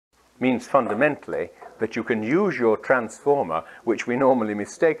means fundamentally that you can use your transformer, which we normally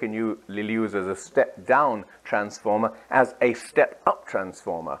mistakenly use as a step-down transformer, as a step-up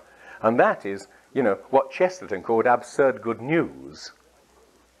transformer. And that is, you know, what Chesterton called absurd good news.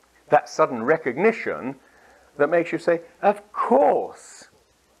 That sudden recognition that makes you say, of course.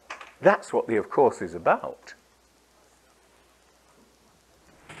 That's what the of course is about.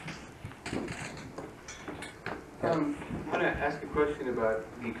 I want to ask a question about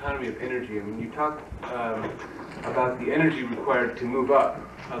the economy of energy. I mean, you talk about the energy required to move up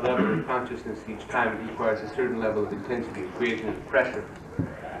a level of consciousness each time. It requires a certain level of intensity, creation of pressure.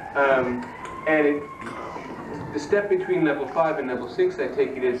 The step between level 5 and level 6, I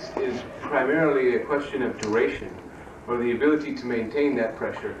take it, is primarily a question of duration, or the ability to maintain that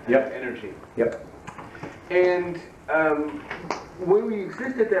pressure, that energy. Yep. And when we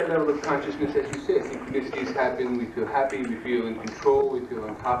exist at that level of consciousness, as you say, synchronicities happen, we feel happy, we feel in control, we feel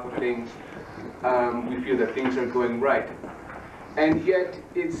on top of things, we feel that things are going right. And yet,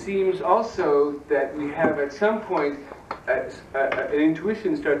 it seems also that we have at some point, an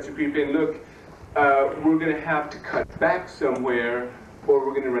intuition starts to creep in, look, we're going to have to cut back somewhere, or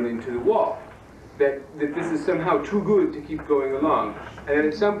we're going to run into the wall. That this is somehow too good to keep going along. And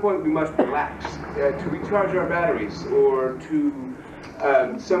at some point we must relax to recharge our batteries, or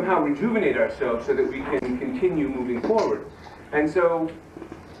to somehow rejuvenate ourselves so that we can continue moving forward. And so,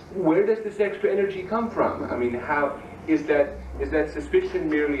 where does this extra energy come from? I mean, how is that suspicion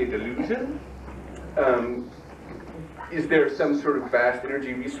merely a delusion? Is there some sort of vast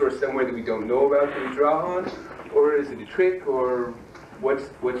energy resource somewhere that we don't know about that we draw on? Or is it a trick, or what's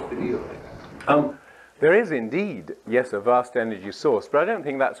the deal? There is indeed, yes, a vast energy source, but I don't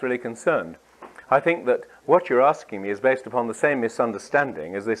think that's really concerned. I think that what you're asking me is based upon the same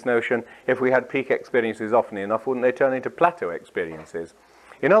misunderstanding as this notion, if we had peak experiences often enough, wouldn't they turn into plateau experiences?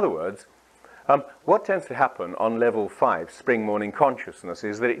 In other words, what tends to happen on level 5, spring morning consciousness,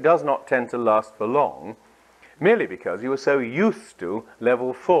 is that it does not tend to last for long, merely because you are so used to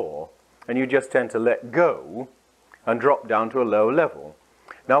level 4, and you just tend to let go and drop down to a low level.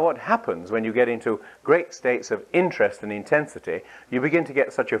 Now, what happens when you get into great states of interest and intensity, you begin to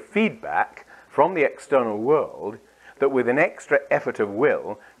get such a feedback from the external world that with an extra effort of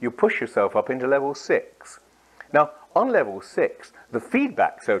will, you push yourself up into level 6. Now, on level 6, the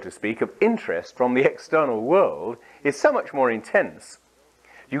feedback, so to speak, of interest from the external world is so much more intense.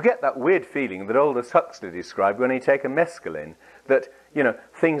 You get that weird feeling that Aldous Huxley described when he take a mescaline, that, you know,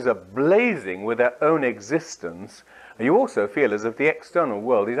 things are blazing with their own existence. You also feel as if the external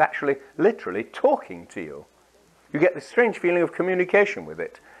world is actually literally talking to you. You get this strange feeling of communication with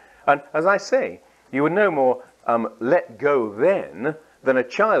it. And as I say, you would no more let go then than a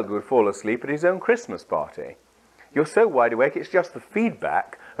child would fall asleep at his own Christmas party. You're so wide awake, it's just the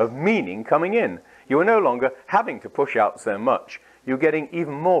feedback of meaning coming in. You are no longer having to push out so much. You're getting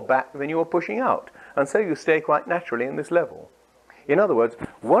even more back than you're pushing out. And so you stay quite naturally in this level. In other words,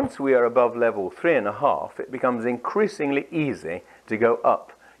 once we are above level 3.5, it becomes increasingly easy to go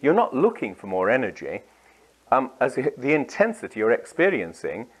up. You're not looking for more energy, as the intensity you're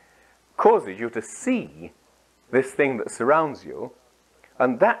experiencing causes you to see this thing that surrounds you,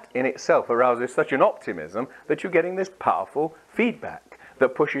 and that in itself arouses such an optimism that you're getting this powerful feedback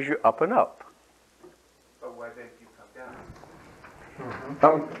that pushes you up and up. But why don't you come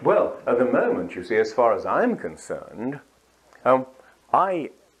down? Well, at the moment, you see, as far as I'm concerned,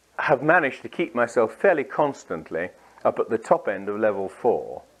 I have managed to keep myself fairly constantly up at the top end of level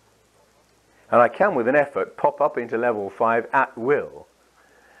 4. And I can, with an effort, pop up into level 5 at will.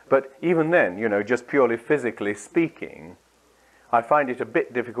 But even then, you know, just purely physically speaking, I find it a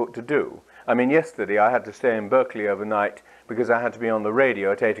bit difficult to do. I mean, yesterday I had to stay in Berkeley overnight because I had to be on the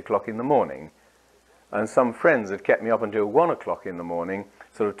radio at 8 o'clock in the morning. And some friends had kept me up until 1 o'clock in the morning,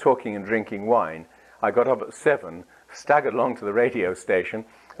 sort of talking and drinking wine. I got up at 7, staggered along to the radio station,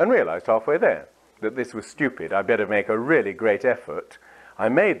 and realized halfway there that this was stupid. I'd better make a really great effort. I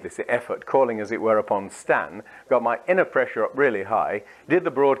made this effort, calling as it were upon Stan, got my inner pressure up really high, did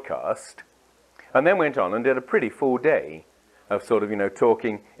the broadcast, and then went on and did a pretty full day of sort of, you know,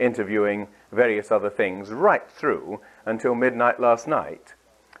 talking, interviewing, various other things, right through until midnight last night.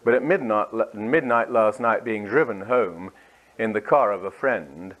 But at midnight last night, being driven home in the car of a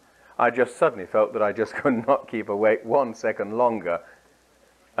friend, I just suddenly felt that I just could not keep awake 1 second longer.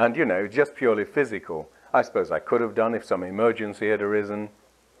 And, you know, just purely physical. I suppose I could have done if some emergency had arisen,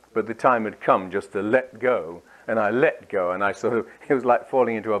 but the time had come just to let go. And I let go, and I sort of, it was like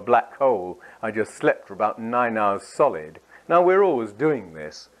falling into a black hole. I just slept for about 9 hours solid. Now, we're always doing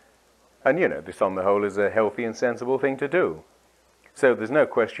this. And, you know, this on the whole is a healthy and sensible thing to do. So there's no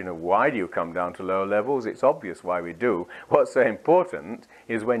question of why do you come down to lower levels. It's obvious why we do. What's so important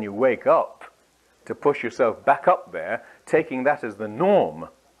is when you wake up to push yourself back up there, taking that as the norm,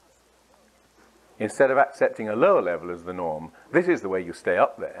 instead of accepting a lower level as the norm. This is the way you stay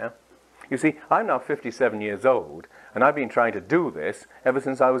up there. You see, I'm now 57 years old, and I've been trying to do this ever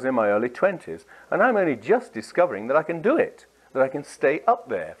since I was in my early 20s, and I'm only just discovering that I can do it, that I can stay up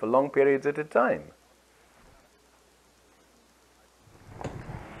there for long periods at a time.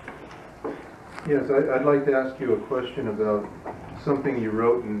 Yes, I'd like to ask you a question about something you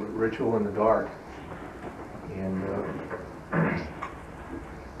wrote in Ritual in the Dark. And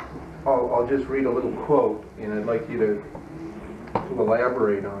I'll just read a little quote, and I'd like you to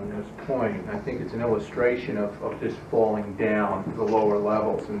elaborate on this point. I think it's an illustration of this falling down to the lower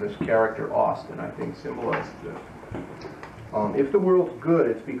levels, and this character, Austin, I think symbolizes this. If the world's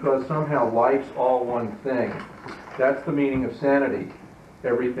good, it's because somehow life's all one thing. That's the meaning of sanity.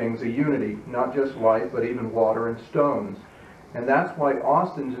 Everything's a unity, not just life, but even water and stones. And that's why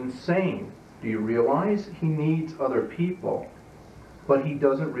Austin's insane. Do you realize? He needs other people, but he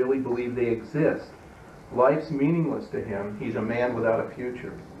doesn't really believe they exist. Life's meaningless to him. He's a man without a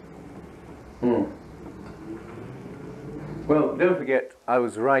future. Well, don't forget, I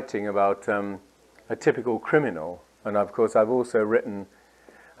was writing about a typical criminal, and of course I've also written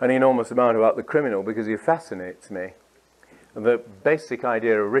an enormous amount about the criminal because he fascinates me. The basic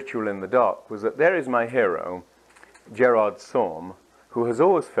idea of Ritual in the Dark was that there is my hero, Gerard Sorm, who has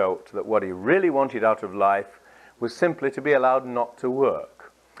always felt that what he really wanted out of life was simply to be allowed not to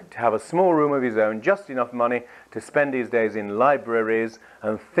work, to have a small room of his own, just enough money to spend his days in libraries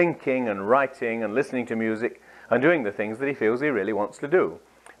and thinking and writing and listening to music and doing the things that he feels he really wants to do.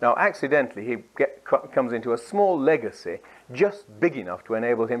 Now, accidentally, he comes into a small legacy just big enough to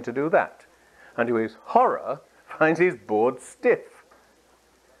enable him to do that. And to his horror, finds he's bored stiff.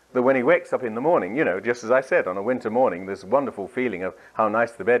 That when he wakes up in the morning, you know, just as I said, on a winter morning, this wonderful feeling of how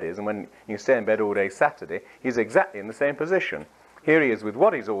nice the bed is, and when you stay in bed all day Saturday, he's exactly in the same position. Here he is with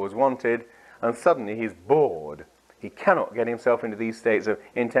what he's always wanted, and suddenly he's bored. He cannot get himself into these states of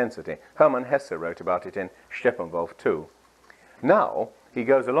intensity. Hermann Hesse wrote about it in Steppenwolf too. Now, he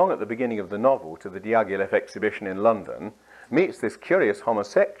goes along at the beginning of the novel to the Diaghilev exhibition in London, meets this curious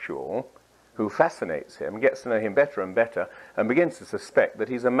homosexual who fascinates him, gets to know him better and better, and begins to suspect that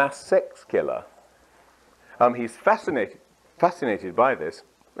he's a mass sex killer. He's fascinated by this,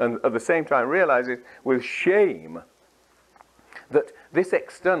 and at the same time realizes with shame that this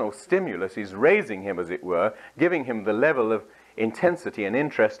external stimulus is raising him, as it were, giving him the level of intensity and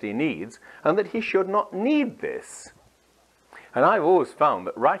interest he needs, and that he should not need this. And I've always found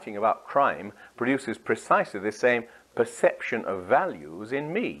that writing about crime produces precisely the same perception of values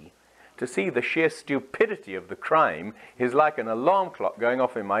in me. To see the sheer stupidity of the crime is like an alarm clock going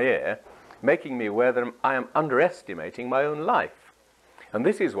off in my ear, making me aware that I am underestimating my own life. And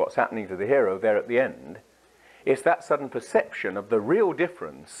this is what's happening to the hero there at the end. It's that sudden perception of the real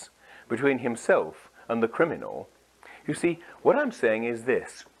difference between himself and the criminal. You see, what I'm saying is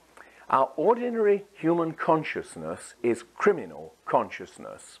this. Our ordinary human consciousness is criminal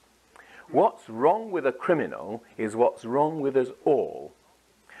consciousness. What's wrong with a criminal is what's wrong with us all.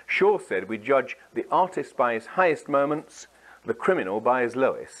 Shaw said we judge the artist by his highest moments, the criminal by his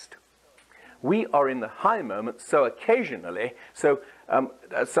lowest. We are in the high moments so occasionally,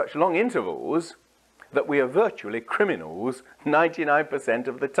 at such long intervals, that we are virtually criminals 99%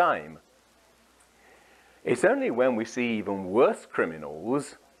 of the time. It's only when we see even worse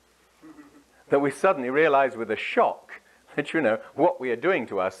criminals that we suddenly realize with a shock that, you know, what we are doing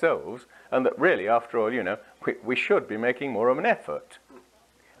to ourselves, and that really, after all, you know, we should be making more of an effort.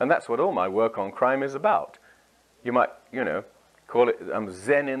 And that's what all my work on crime is about. You might, you know, call it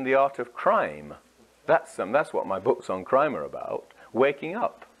Zen in the art of crime. That's what my books on crime are about, waking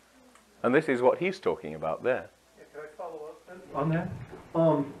up. And this is what he's talking about there. Can I follow up on that?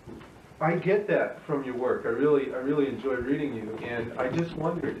 I get that from your work. I really enjoy reading you, and I just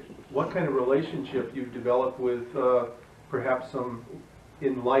wondered what kind of relationship you've developed with perhaps some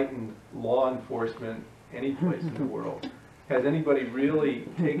enlightened law enforcement any place in the world. Has anybody really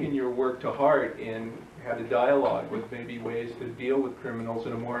taken your work to heart and had a dialogue with maybe ways to deal with criminals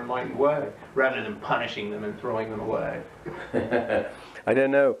in a more enlightened way, rather than punishing them and throwing them away? I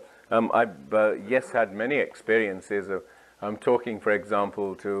don't know. I've, yes, had many experiences of talking, for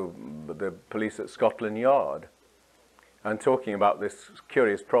example, to the police at Scotland Yard and talking about this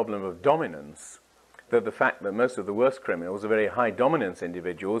curious problem of dominance, that the fact that most of the worst criminals are very high dominance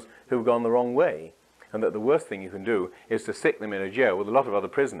individuals who have gone the wrong way, and that the worst thing you can do is to stick them in a jail with a lot of other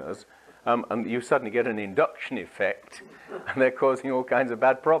prisoners and you suddenly get an induction effect, and they're causing all kinds of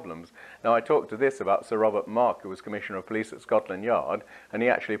bad problems. Now, I talked to this about Sir Robert Mark, who was Commissioner of Police at Scotland Yard, and he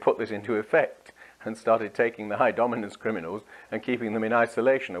actually put this into effect and started taking the high dominance criminals and keeping them in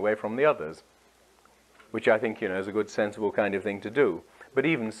isolation away from the others, which I think, is a good, sensible kind of thing to do. But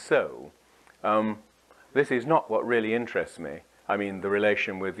even so, this is not what really interests me. I mean, the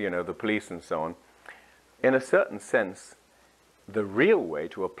relation with, the police and so on. In a certain sense, the real way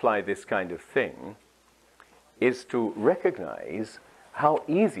to apply this kind of thing is to recognize how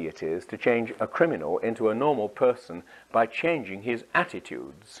easy it is to change a criminal into a normal person by changing his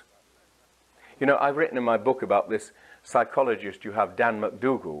attitudes. I've written in my book about this psychologist you have, Dan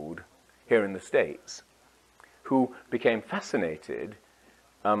McDougald, here in the States, who became fascinated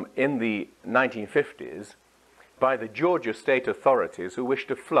in the 1950s by the Georgia state authorities who wished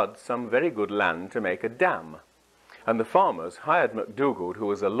to flood some very good land to make a dam. And the farmers hired McDougald, who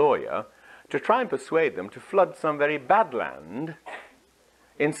was a lawyer, to try and persuade them to flood some very bad land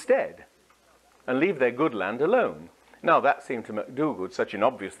instead and leave their good land alone. Now, that seemed to McDougald such an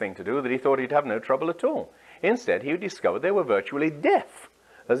obvious thing to do that he thought he'd have no trouble at all. Instead, he discovered they were virtually deaf,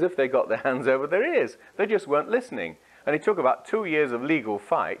 as if they got their hands over their ears. They just weren't listening. And it took about 2 years of legal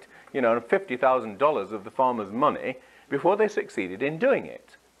fight, and $50,000 of the farmers' money before they succeeded in doing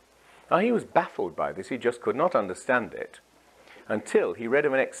it. Now, he was baffled by this. He just could not understand it until he read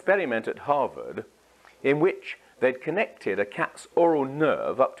of an experiment at Harvard in which they'd connected a cat's oral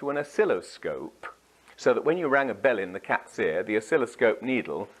nerve up to an oscilloscope so that when you rang a bell in the cat's ear, the oscilloscope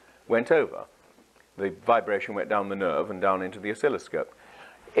needle went over. The vibration went down the nerve and down into the oscilloscope.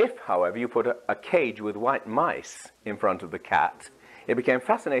 If, however, you put a cage with white mice in front of the cat, it became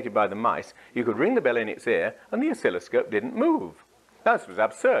fascinated by the mice. You could ring the bell in its ear and the oscilloscope didn't move. This was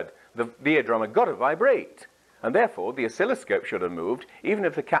absurd. The eardrum had got to vibrate, and therefore the oscilloscope should have moved even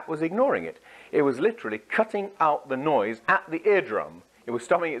if the cat was ignoring it. It was literally cutting out the noise at the eardrum. It was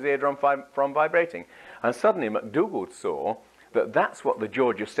stopping its eardrum from vibrating. And suddenly McDougald saw that that's what the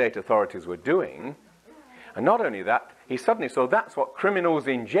Georgia state authorities were doing. And not only that, he suddenly saw that's what criminals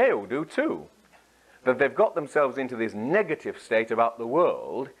in jail do too. That they've got themselves into this negative state about the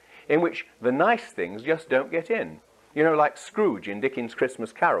world in which the nice things just don't get in. Like Scrooge in Dickens'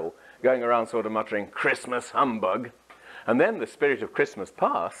 Christmas Carol, going around sort of muttering, "Christmas humbug." And then the spirit of Christmas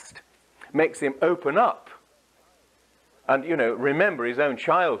past makes him open up and, remember his own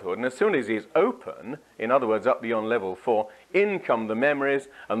childhood. And as soon as he's open, in other words, up beyond level 4, in come the memories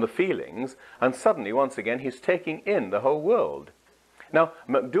and the feelings, and suddenly, once again, he's taking in the whole world. Now,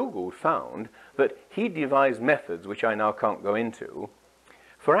 McDougald found that he devised methods, which I now can't go into,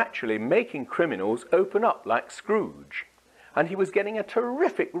 for actually making criminals open up like Scrooge. And he was getting a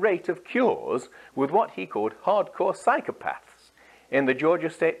terrific rate of cures with what he called hardcore psychopaths in the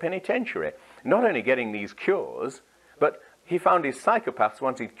Georgia State Penitentiary. Not only getting these cures, but he found his psychopaths,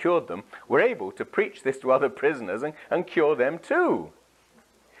 once he'd cured them, were able to preach this to other prisoners and cure them too.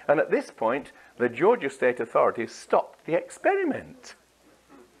 And at this point, the Georgia State authorities stopped the experiment.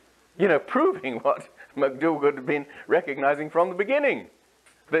 Proving what McDougald had been recognizing from the beginning,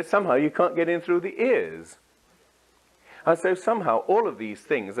 that somehow you can't get in through the ears. And so somehow all of these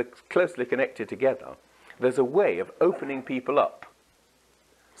things are closely connected together. There's a way of opening people up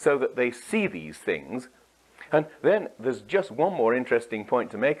so that they see these things. And then there's just one more interesting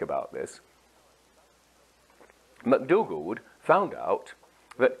point to make about this. McDougald found out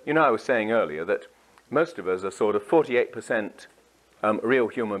that, I was saying earlier that most of us are sort of 48% real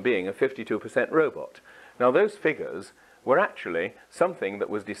human being and 52% robot. Now, those figures were actually something that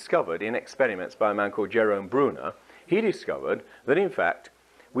was discovered in experiments by a man called Jerome Bruner. He discovered that, in fact,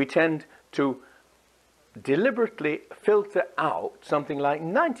 we tend to deliberately filter out something like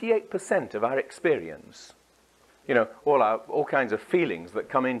 98% of our experience. All kinds of feelings that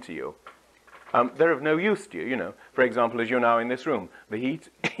come into you. They're of no use to you, For example, as you're now in this room, the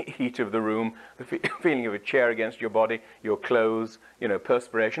heat of the room, the feeling of a chair against your body, your clothes,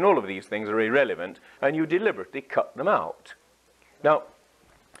 perspiration, all of these things are irrelevant, and you deliberately cut them out. Now,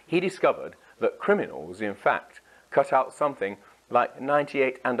 he discovered that criminals, in fact, cut out something like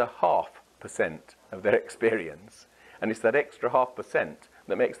 98.5% of their experience. And it's that extra 0.5%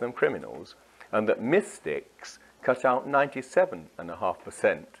 that makes them criminals. And that mystics cut out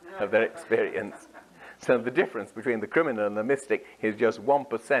 97.5% of their experience. So the difference between the criminal and the mystic is just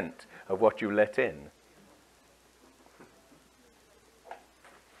 1% of what you let in.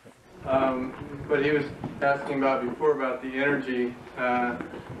 But he was asking before about the energy.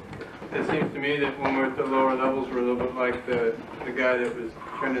 It seems to me that when we're at the lower levels, we're a little bit like the guy that was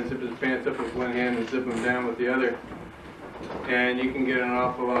trying to zip his pants up with one hand and zip them down with the other. and you can get an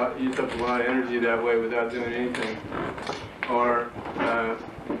awful lot, use up a lot of energy that way without doing anything. Or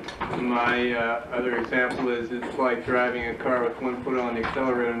my other example is it's like driving a car with one foot on the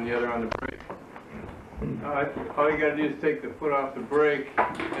accelerator and the other on the brake. All you got to do is take the foot off the brake,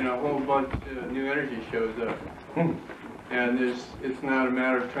 and a whole bunch of new energy shows up. And it's not a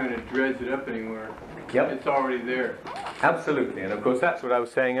matter of trying to dredge it up anywhere. Yep. It's already there. Absolutely, and of course that's what I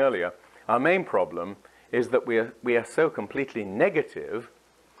was saying earlier. Our main problem is that we are so completely negative,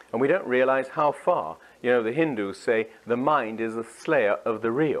 and we don't realize how far. You know, the Hindus say the mind is the slayer of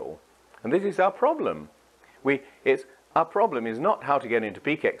the real. And this is our problem. Our problem is not how to get into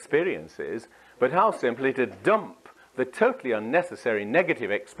peak experiences, but how simply to dump the totally unnecessary negative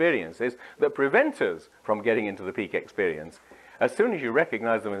experiences that prevent us from getting into the peak experience. As soon as you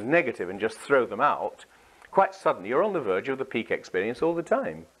recognize them as negative and just throw them out, quite suddenly you're on the verge of the peak experience all the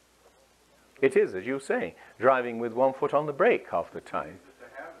time. It is, as you say, driving with one foot on the brake half the time.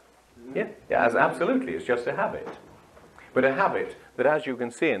 Yeah, absolutely, it's just a habit. But a habit that, as you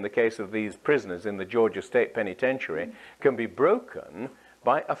can see in the case of these prisoners in the Georgia State Penitentiary, can be broken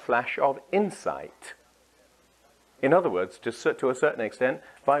by a flash of insight. In other words, to a certain extent,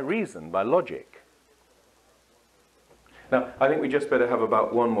 by reason, by logic. Now, I think we just better have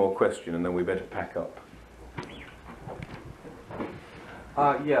about one more question and then we better pack up.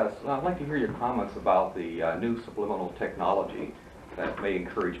 Yes, I'd like to hear your comments about the new subliminal technology that may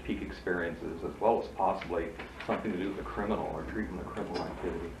encourage peak experiences, as well as possibly something to do with the criminal or treatment of criminal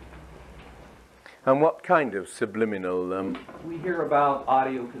activity. And what kind of subliminal? We hear about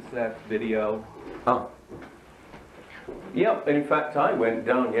audio cassettes, video. Yeah, in fact, I went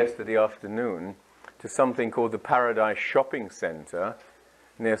down yesterday afternoon to something called the Paradise Shopping Centre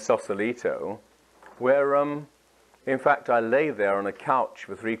near Sausalito, where, in fact, I lay there on a couch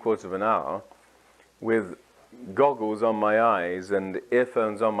for 3/4 of an hour with goggles on my eyes and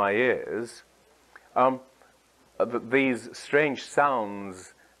earphones on my ears. These strange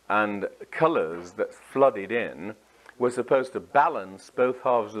sounds and colors that flooded in were supposed to balance both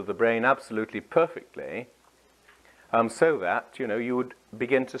halves of the brain absolutely perfectly, so that, you know, you would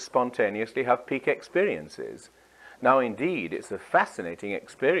begin to spontaneously have peak experiences. Now, indeed, it's a fascinating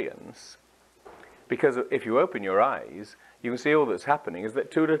experience, because if you open your eyes, you can see all that's happening is that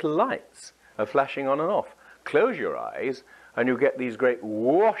two little lights are flashing on and off. Close your eyes, and you get these great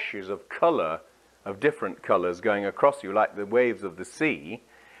washes of color, of different colors going across you like the waves of the sea,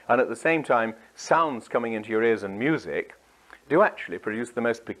 and at the same time, sounds coming into your ears and music do actually produce the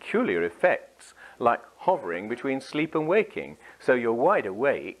most peculiar effects, like hovering between sleep and waking. So you're wide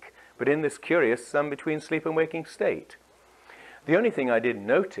awake, but in this curious between sleep and waking state. The only thing I did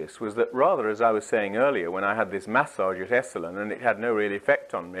notice was that, rather, as I was saying earlier, when I had this massage at Esalen and it had no real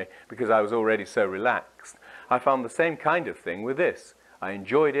effect on me because I was already so relaxed, I found the same kind of thing with this. I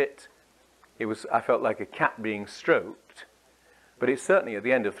enjoyed it. I felt like a cat being stroked, but it certainly, at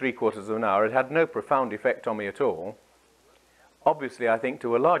the end of 3/4 of an hour, it had no profound effect on me at all. Obviously, I think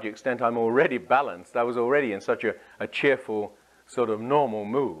to a large extent I'm already balanced. I was already in such a cheerful, sort of normal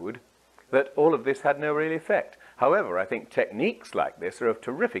mood that all of this had no real effect. However, I think techniques like this are of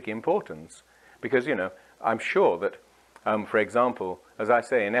terrific importance because, you know, I'm sure that, for example, as I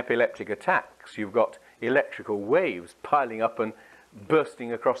say, in epileptic attacks, you've got electrical waves piling up and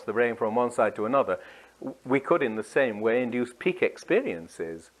bursting across the brain from one side to another. We could, in the same way, induce peak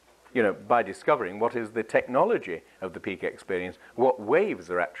experiences, you know, by discovering what is the technology of the peak experience, what waves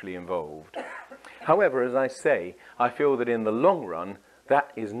are actually involved. However, as I say, I feel that in the long run,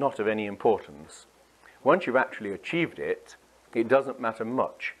 that is not of any importance. Once you've actually achieved it, it doesn't matter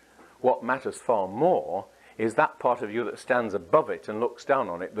much. What matters far more is that part of you that stands above it and looks down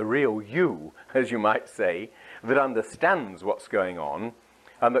on it, the real you, as you might say, that understands what's going on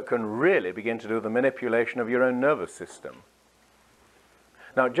and that can really begin to do the manipulation of your own nervous system.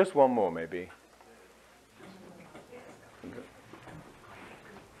 Now, just one more, maybe.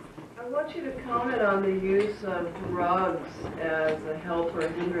 I want you to comment on the use of drugs as a help or a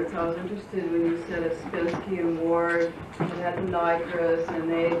hindrance. I was interested when you said Spensky and Ward had the nitrous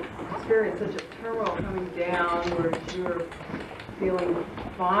and they experienced such a turmoil coming down where you were feeling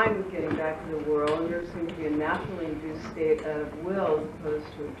fine with getting back to the world, and there seemed to be a naturally induced state of will as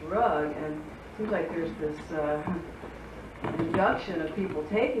opposed to a drug. And it seems like there's this induction of people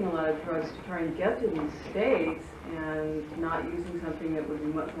taking a lot of drugs to try and get to these states and not using something that would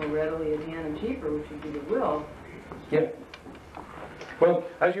be much more readily at hand and cheaper, which would be the will. Yeah. Well,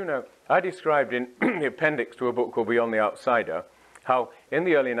 as you know, I described in the appendix to a book called Beyond the Outsider how in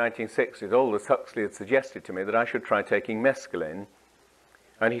the early 1960s Aldous Huxley had suggested to me that I should try taking mescaline.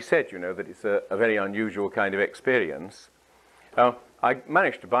 And he said, you know, that it's a very unusual kind of experience. I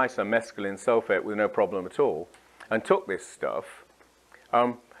managed to buy some mescaline sulfate with no problem at all, and took this stuff.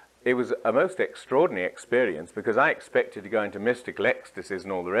 It was a most extraordinary experience because I expected to go into mystical ecstasies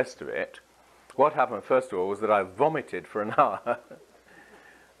and all the rest of it. What happened, first of all, was that I vomited for an hour.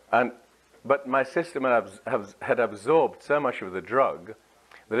 But my system had absorbed so much of the drug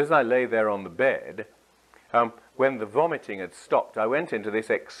that as I lay there on the bed, when the vomiting had stopped, I went into this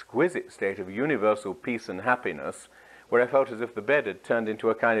exquisite state of universal peace and happiness where I felt as if the bed had turned into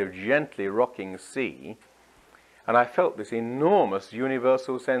a kind of gently rocking sea, and I felt this enormous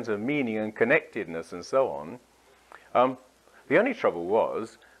universal sense of meaning and connectedness and so on. The only trouble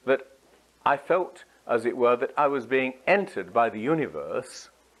was that I felt, as it were, that I was being entered by the universe,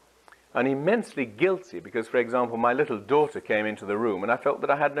 and immensely guilty because, for example, my little daughter came into the room and I felt that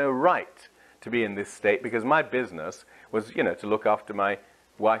I had no right to be in this state because my business was, you know, to look after my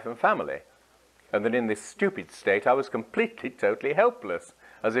wife and family. And that in this stupid state I was completely, totally helpless,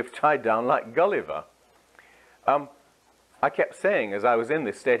 as if tied down like Gulliver. I kept saying as I was in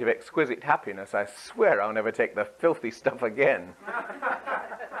this state of exquisite happiness, I swear I'll never take the filthy stuff again.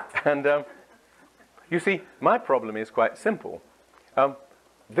 And you see, my problem is quite simple.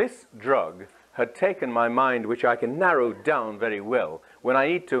 This drug had taken my mind, which I can narrow down very well. When I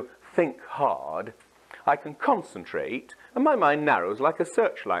need to think hard, I can concentrate, and my mind narrows like a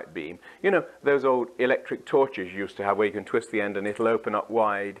searchlight beam. You know, those old electric torches you used to have where you can twist the end and it'll open up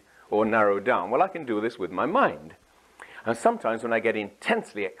wide or narrow down. Well, I can do this with my mind. And sometimes when I get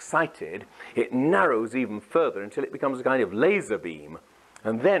intensely excited, it narrows even further until it becomes a kind of laser beam.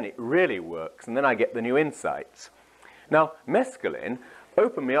 And then it really works, and then I get the new insights. Now, mescaline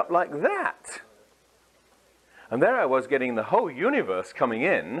opened me up like that. And there I was getting the whole universe coming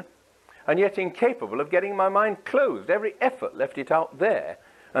in, and yet incapable of getting my mind closed. Every effort left it out there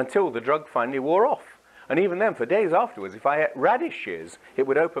until the drug finally wore off. And even then, for days afterwards, if I ate radishes, it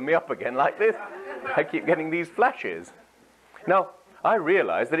would open me up again like this. I keep getting these flashes. Now, I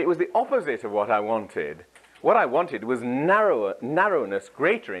realized that it was the opposite of what I wanted. What I wanted was narrowness,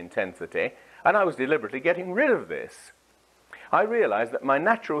 greater intensity, and I was deliberately getting rid of this. I realized that my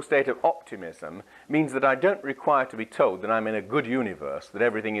natural state of optimism means that I don't require to be told that I'm in a good universe, that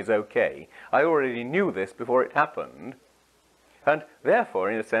everything is okay. I already knew this before it happened. And therefore,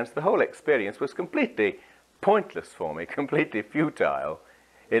 in a sense, the whole experience was completely pointless for me, completely futile.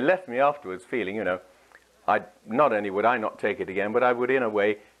 It left me afterwards feeling, you know, not only would I not take it again, but I would in a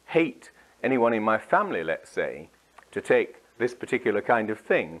way hate anyone in my family, let's say, to take this particular kind of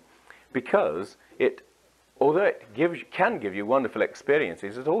thing, because although it can give you wonderful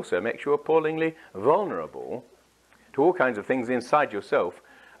experiences, it also makes you appallingly vulnerable to all kinds of things inside yourself.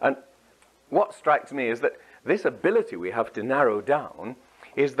 And what strikes me is that this ability we have to narrow down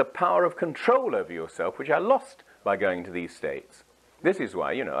is the power of control over yourself, which I lost by going to these states. This is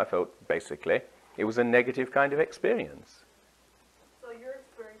why, you know, I felt basically it was a negative kind of experience. So your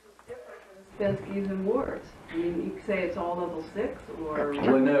experience was different than Spensky's and Ward's. I mean, you could say it's all level 6, or...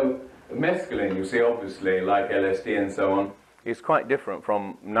 Well, no. Mescaline, you see, obviously, like LSD and so on, is quite different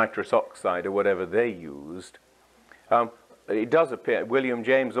from nitrous oxide or whatever they used. It does appear, William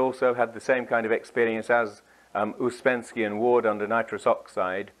James also had the same kind of experience as Uspensky and Ward under nitrous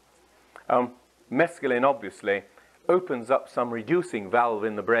oxide. Mescaline, obviously, opens up some reducing valve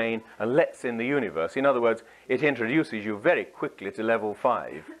in the brain and lets in the universe. In other words, it introduces you very quickly to level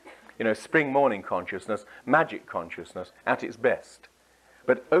 5. You know, spring morning consciousness, magic consciousness at its best.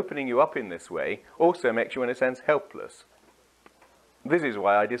 But opening you up in this way also makes you, in a sense, helpless. This is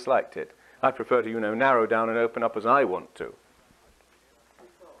why I disliked it. I prefer to, you know, narrow down and open up as I want to.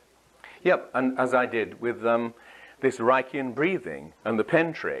 Yep, and as I did with this Reichian breathing and the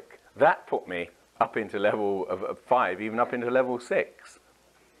pen trick, that put me up into level of 5, even up into level 6.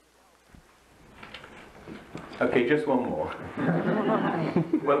 Okay, just one more.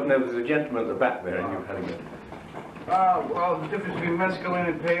 Well, no, there's a gentleman at the back there, and you've had a go. Well, the difference between mescaline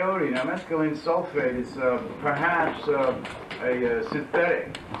and peyote. Now, mescaline sulfate is perhaps a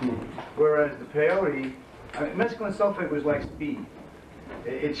synthetic, whereas the peyote, mescaline sulfate was like speed.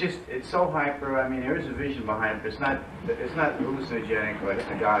 It's so hyper. I mean, there is a vision behind it, but it's not hallucinogenic like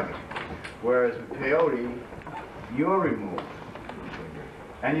agave. Whereas with peyote, you're removed,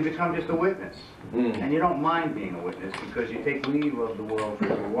 and you become just a witness. And you don't mind being a witness because you take leave of the world for a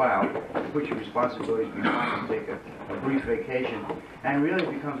little while, you put your responsibilities behind, you take a brief vacation, and really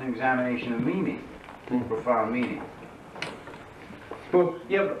it becomes an examination of meaning, profound meaning. Well,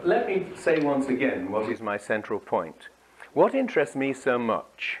 yeah, but let me say once again what is my central point. What interests me so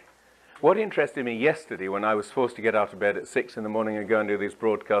much, what interested me yesterday when I was forced to get out of bed at 6 in the morning and go and do this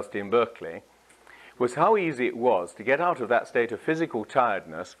broadcast in Berkeley, was how easy it was to get out of that state of physical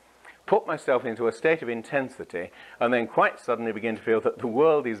tiredness, put myself into a state of intensity, and then quite suddenly begin to feel that the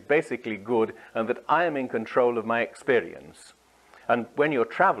world is basically good and that I am in control of my experience. And when you're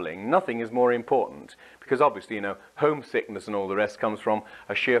traveling, nothing is more important, because obviously, you know, homesickness and all the rest comes from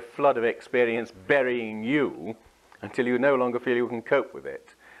a sheer flood of experience burying you until you no longer feel you can cope with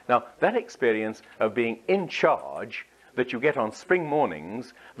it. Now, that experience of being in charge that you get on spring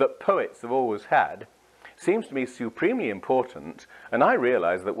mornings, that poets have always had, seems to me supremely important, and I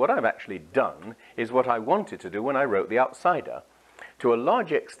realize that what I've actually done is what I wanted to do when I wrote The Outsider. To a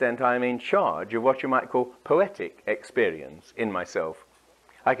large extent, I am in charge of what you might call poetic experience in myself.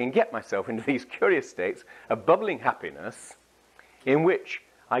 I can get myself into these curious states of bubbling happiness in which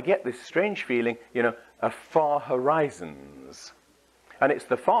I get this strange feeling, you know, of far horizons. And it's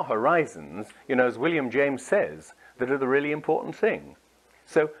the far horizons, you know, as William James says, that are the really important thing.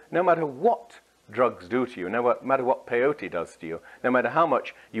 So no matter what drugs do to you, no matter what peyote does to you, no matter how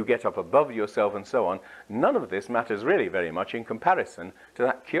much you get up above yourself and so on, none of this matters really very much in comparison to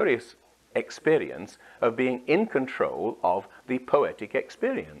that curious experience of being in control of the poetic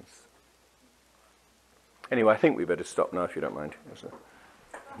experience. Anyway, I think we better stop now if you don't mind. Yes, sir.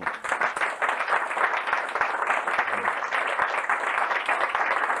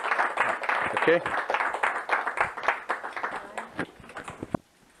 Okay.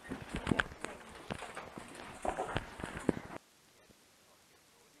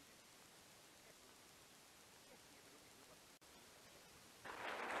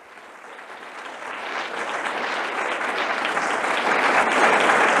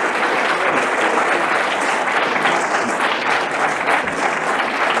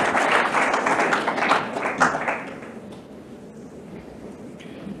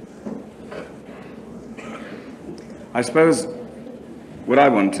 I suppose what I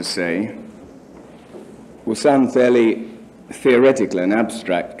want to say will sound fairly theoretical and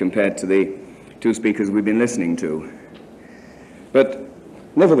abstract compared to the two speakers we've been listening to. But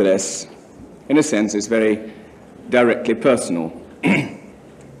nevertheless, in a sense, it's very directly personal.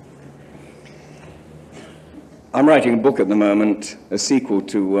 I'm writing a book at the moment, a sequel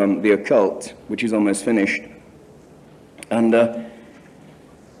to The Occult, which is almost finished. And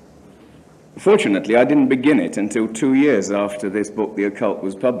fortunately, I didn't begin it until 2 years after this book, The Occult,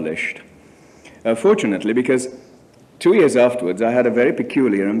 was published. Fortunately, because 2 years afterwards, I had a very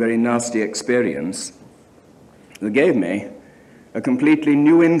peculiar and very nasty experience that gave me a completely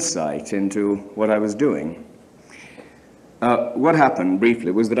new insight into what I was doing. What happened,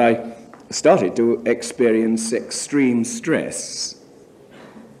 briefly, was that I started to experience extreme stress.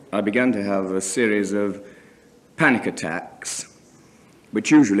 I began to have a series of panic attacks, which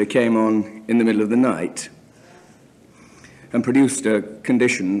usually came on in the middle of the night and produced a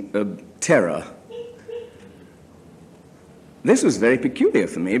condition of terror. This was very peculiar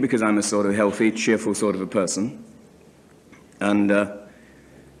for me because I'm a sort of healthy, cheerful sort of a person. And,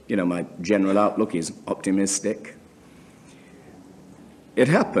 you know, my general outlook is optimistic. It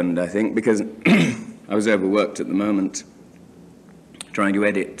happened, I think, because I was overworked at the moment, trying to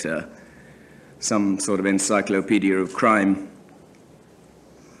edit some sort of encyclopedia of crime.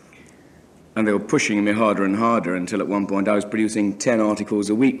 And they were pushing me harder and harder until at one point I was producing 10 articles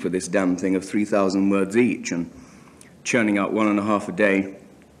a week for this damn thing of 3,000 words each and churning out 1.5 a day.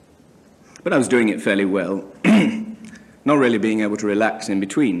 But I was doing it fairly well, not really being able to relax in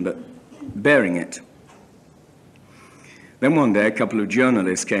between, but bearing it. Then one day a couple of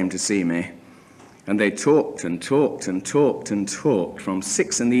journalists came to see me, and they talked and talked and talked and talked from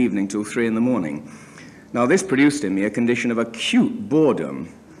 6 in the evening till 3 in the morning. Now this produced in me a condition of acute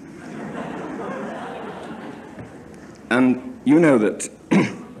boredom. And you know that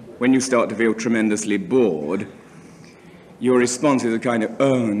when you start to feel tremendously bored, your response is a kind of,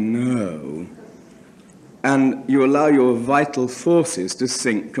 oh no. And you allow your vital forces to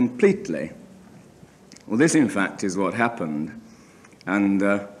sink completely. Well, this in fact is what happened. And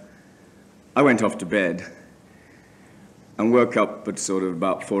I went off to bed and woke up at sort of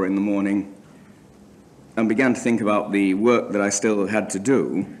about 4 in the morning and began to think about the work that I still had to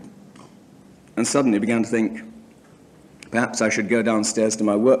do, and suddenly began to think, perhaps I should go downstairs to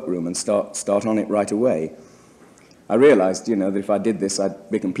my workroom and start on it right away. I realized, you know, that if I did this,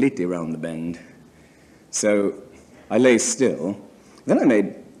 I'd be completely around the bend. So I lay still. Then I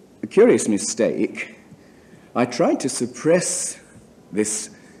made a curious mistake. I tried to suppress this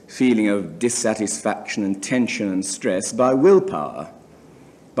feeling of dissatisfaction and tension and stress by willpower,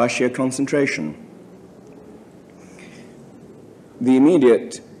 by sheer concentration. The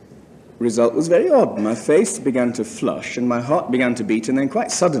immediate result was very odd. My face began to flush and my heart began to beat, and then quite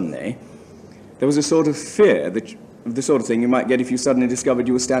suddenly there was a sort of fear, that the sort of thing you might get if you suddenly discovered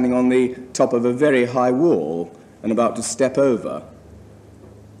you were standing on the top of a very high wall and about to step over.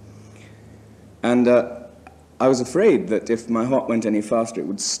 And I was afraid that if my heart went any faster, it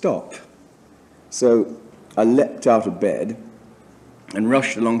would stop. So I leapt out of bed and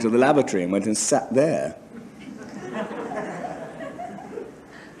rushed along to the lavatory and went and sat there.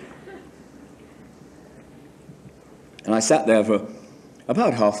 And I sat there for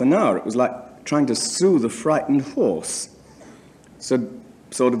about half an hour. It was like trying to soothe a frightened horse. So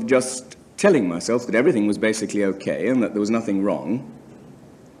sort of just telling myself that everything was basically okay and that there was nothing wrong.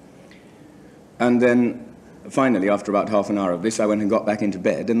 And then finally, after about half an hour of this, I went and got back into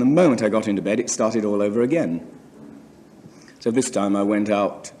bed. And the moment I got into bed, it started all over again. So this time I went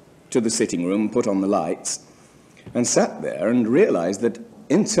out to the sitting room, put on the lights, and sat there and realized that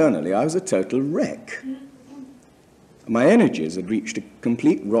internally I was a total wreck. My energies had reached a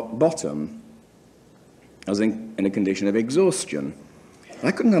complete rock bottom. I was in a condition of exhaustion.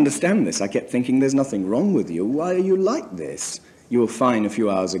 I couldn't understand this. I kept thinking, there's nothing wrong with you. Why are you like this? You were fine a few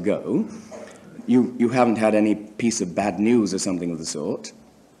hours ago. You haven't had any piece of bad news or something of the sort.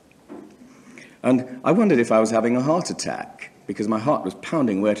 And I wondered if I was having a heart attack, because my heart was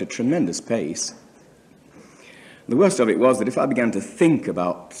pounding away at a tremendous pace. The worst of it was that if I began to think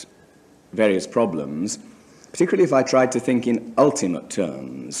about various problems, particularly if I tried to think in ultimate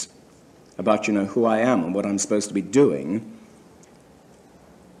terms about, who I am and what I'm supposed to be doing,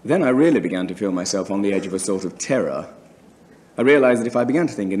 then I really began to feel myself on the edge of a sort of terror. I realized that if I began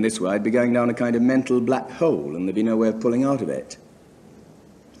to think in this way, I'd be going down a kind of mental black hole, and there'd be no way of pulling out of it.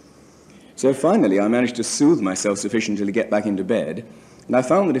 So finally, I managed to soothe myself sufficiently to get back into bed, and I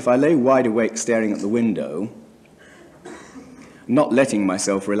found that if I lay wide awake staring at the window, not letting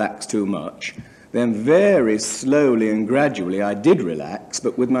myself relax too much, then very slowly and gradually I did relax,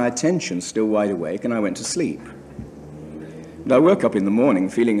 but with my attention still wide awake, and I went to sleep. But I woke up in the morning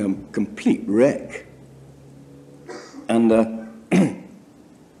feeling a complete wreck. And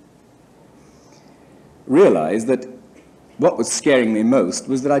realized that what was scaring me most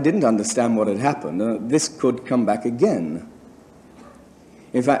was that I didn't understand what had happened, and that this could come back again.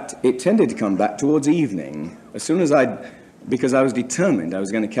 In fact, it tended to come back towards evening, as soon as because I was determined I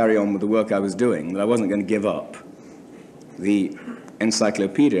was going to carry on with the work I was doing, that I wasn't going to give up the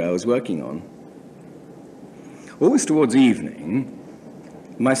encyclopedia I was working on. Always towards evening,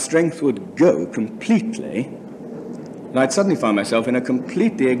 my strength would go completely, and I'd suddenly find myself in a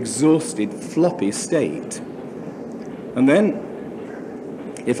completely exhausted, floppy state. And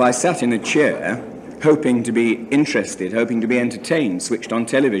then, if I sat in a chair, hoping to be interested, hoping to be entertained, switched on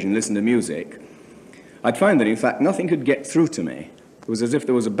television, listened to music, I'd find that, in fact, nothing could get through to me. It was as if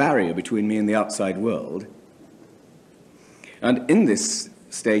there was a barrier between me and the outside world. And in this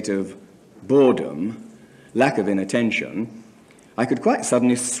state of boredom, lack of inattention, I could quite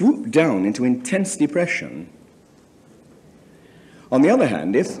suddenly swoop down into intense depression. On the other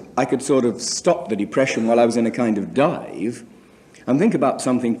hand, if I could sort of stop the depression while I was in a kind of dive and think about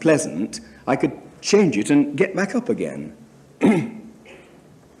something pleasant, I could change it and get back up again.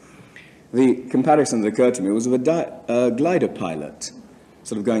 The comparison that occurred to me was of a glider pilot,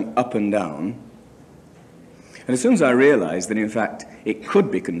 sort of going up and down. And as soon as I realized that, in fact, it could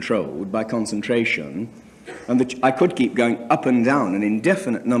be controlled by concentration, and that I could keep going up and down an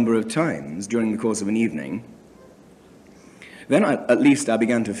indefinite number of times during the course of an evening, then at least I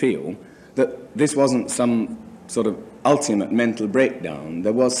began to feel that this wasn't some sort of ultimate mental breakdown.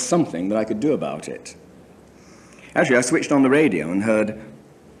 There was something that I could do about it. Actually, I switched on the radio and heard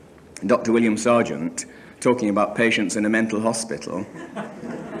Dr. William Sargent talking about patients in a mental hospital.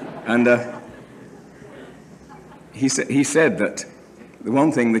 And he said that the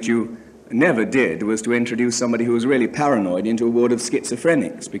one thing that you never did was to introduce somebody who was really paranoid into a ward of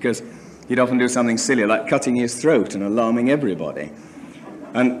schizophrenics, because he'd often do something silly like cutting his throat and alarming everybody.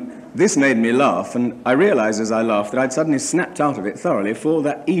 And this made me laugh, and I realized as I laughed that I'd suddenly snapped out of it thoroughly for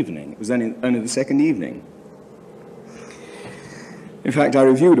that evening. It was only the second evening. In fact, I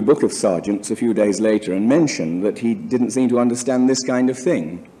reviewed a book of Sargent's a few days later and mentioned that he didn't seem to understand this kind of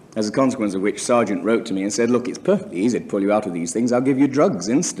thing, as a consequence of which Sargent wrote to me and said, look, it's perfectly easy to pull you out of these things. I'll give you drugs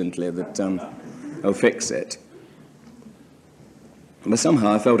instantly that will fix it. But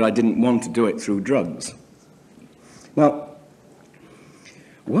somehow I felt I didn't want to do it through drugs. Now,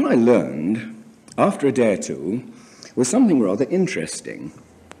 what I learned after a day or two was something rather interesting.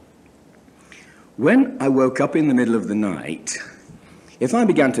 When I woke up in the middle of the night, if I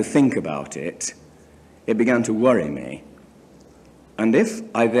began to think about it, it began to worry me. And if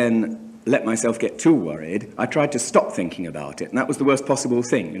I then let myself get too worried, I tried to stop thinking about it, and that was the worst possible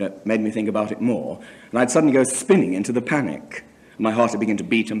thing. It made me think about it more. And I'd suddenly go spinning into the panic. My heart would begin to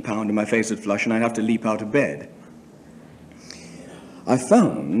beat and pound, and my face would flush, and I'd have to leap out of bed. I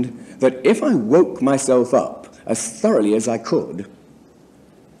found that if I woke myself up as thoroughly as I could,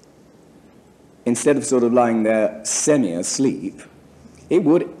 instead of sort of lying there semi-asleep, it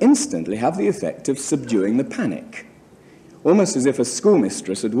would instantly have the effect of subduing the panic. Almost as if a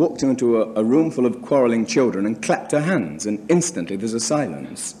schoolmistress had walked into a room full of quarrelling children and clapped her hands, and instantly there's a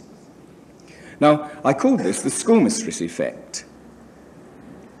silence. Now, I called this the schoolmistress effect.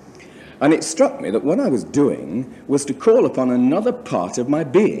 And it struck me that what I was doing was to call upon another part of my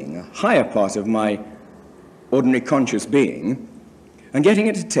being, a higher part of my ordinary conscious being, and getting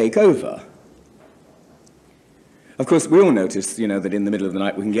it to take over. Of course, we all notice, that in the middle of the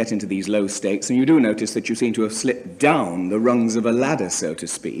night we can get into these low states, and you do notice that you seem to have slipped down the rungs of a ladder, so to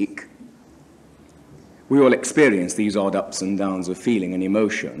speak. We all experience these odd ups and downs of feeling and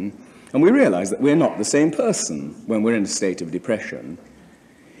emotion, and we realize that we're not the same person when we're in a state of depression.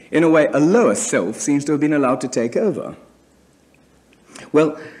 In a way, a lower self seems to have been allowed to take over.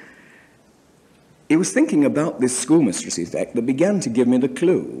 Well, it was thinking about this schoolmistress effect that began to give me the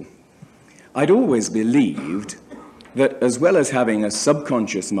clue. I'd always believed that as well as having a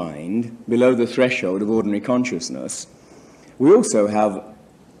subconscious mind below the threshold of ordinary consciousness, we also have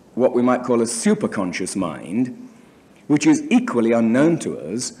what we might call a superconscious mind, which is equally unknown to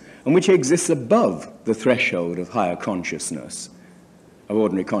us and which exists above the threshold of higher consciousness, of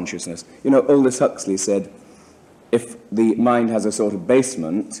ordinary consciousness. Aldous Huxley said, if the mind has a sort of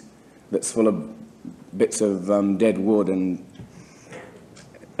basement that's full of bits of dead wood and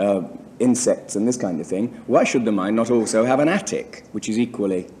insects and this kind of thing, why should the mind not also have an attic, which is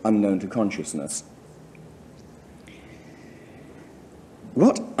equally unknown to consciousness?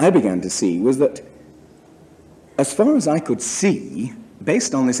 What I began to see was that, as far as I could see,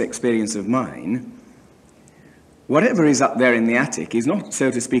 based on this experience of mine, whatever is up there in the attic is not,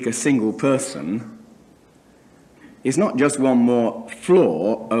 so to speak, a single person, is not just one more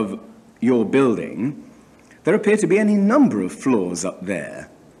floor of your building. There appear to be any number of floors up there.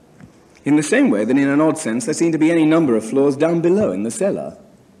 In the same way that, in an odd sense, there seem to be any number of floors down below in the cellar.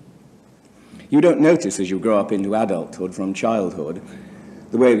 You don't notice as you grow up into adulthood from childhood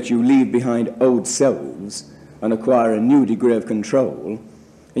the way that you leave behind old selves and acquire a new degree of control,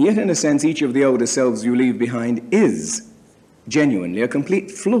 and yet, in a sense, each of the older selves you leave behind is genuinely a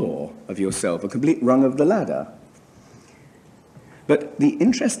complete floor of yourself, a complete rung of the ladder. But the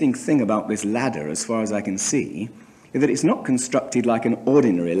interesting thing about this ladder, as far as I can see, is that it's not constructed like an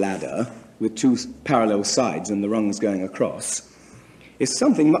ordinary ladder with two parallel sides and the rungs going across. It's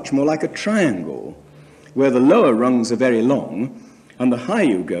something much more like a triangle, where the lower rungs are very long, and the higher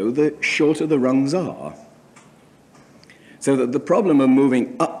you go, the shorter the rungs are. So that the problem of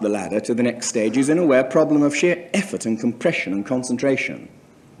moving up the ladder to the next stage is, in a way, a problem of sheer effort and compression and concentration.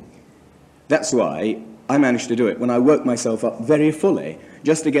 That's why I managed to do it when I woke myself up very fully,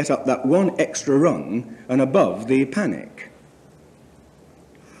 just to get up that one extra rung and above the panic.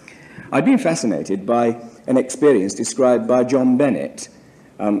 I'd been fascinated by an experience described by John Bennett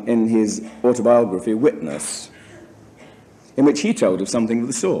in his autobiography, Witness, in which he told of something of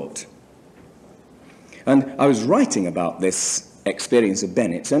the sort. And I was writing about this experience of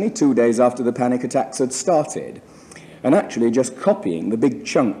Bennett's only 2 days after the panic attacks had started, and actually just copying the big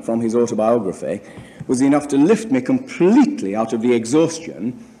chunk from his autobiography was enough to lift me completely out of the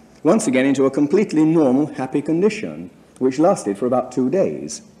exhaustion, once again into a completely normal, happy condition, which lasted for about 2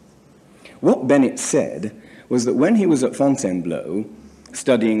 days. What Bennett said was that when he was at Fontainebleau,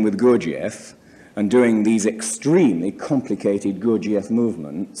 studying with Gurdjieff and doing these extremely complicated Gurdjieff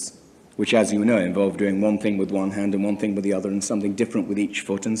movements, which, as you know, involve doing one thing with one hand and one thing with the other, and something different with each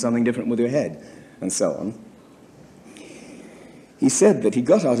foot and something different with your head, and so on. He said that he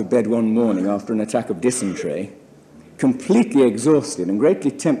got out of bed one morning after an attack of dysentery, completely exhausted and greatly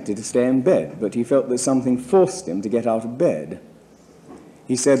tempted to stay in bed, but he felt that something forced him to get out of bed.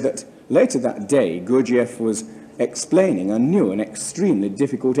 He said that later that day, Gurdjieff was explaining a new and extremely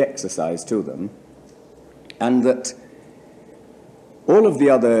difficult exercise to them, and that all of the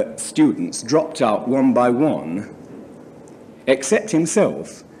other students dropped out one by one, except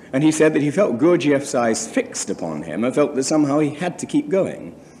himself. And he said that he felt Gurdjieff's eyes fixed upon him and felt that somehow he had to keep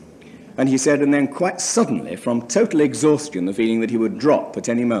going. And he said, and then quite suddenly, from total exhaustion, the feeling that he would drop at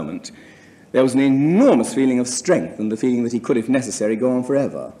any moment, there was an enormous feeling of strength and the feeling that he could, if necessary, go on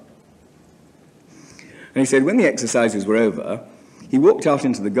forever. And he said when the exercises were over, he walked out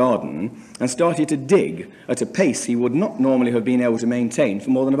into the garden and started to dig at a pace he would not normally have been able to maintain for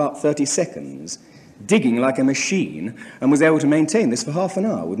more than about 30 seconds, digging like a machine, and was able to maintain this for half an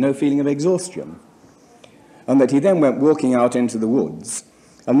hour with no feeling of exhaustion. And that he then went walking out into the woods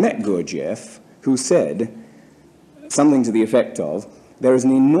and met Gurdjieff, who said something to the effect of, there is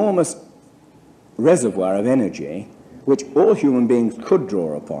an enormous reservoir of energy which all human beings could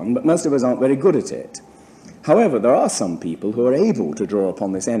draw upon, but most of us aren't very good at it. However, there are some people who are able to draw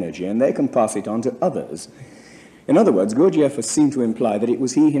upon this energy, and they can pass it on to others. In other words, Gurdjieff seemed to imply that it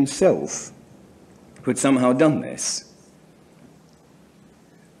was he himself who had somehow done this.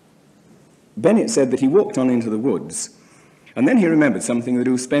 Bennett said that he walked on into the woods, and then he remembered something that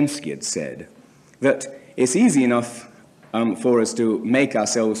Ouspensky had said, that it's easy enough for us to make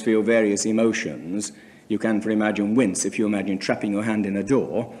ourselves feel various emotions. You can, for imagine, wince if you imagine trapping your hand in a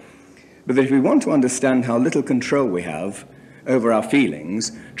door. But that if we want to understand how little control we have over our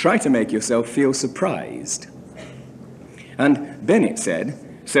feelings, try to make yourself feel surprised. And Bennett said,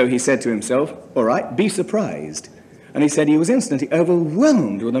 so he said to himself, all right, be surprised. And he said he was instantly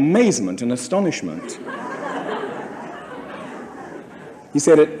overwhelmed with amazement and astonishment. He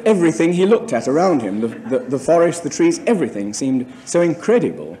said that everything he looked at around him, the forest, the trees, everything seemed so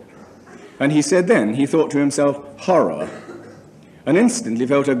incredible. And he said then, he thought to himself, horror. And instantly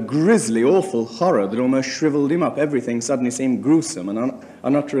felt a grisly, awful horror that almost shriveled him up. Everything suddenly seemed gruesome and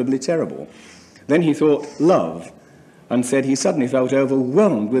unutterably terrible. Then he thought, love, and said he suddenly felt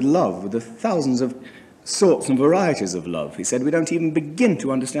overwhelmed with love, with the thousands of sorts and varieties of love. He said we don't even begin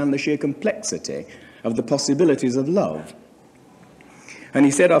to understand the sheer complexity of the possibilities of love. And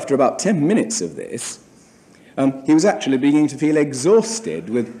he said after about 10 minutes of this, he was actually beginning to feel exhausted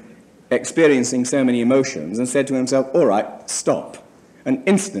with experiencing so many emotions, and said to himself, all right, stop. And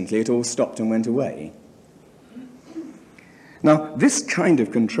instantly it all stopped and went away. Now, this kind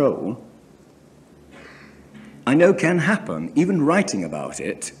of control, I know can happen. Even writing about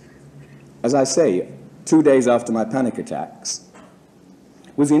it, as I say, 2 days after my panic attacks,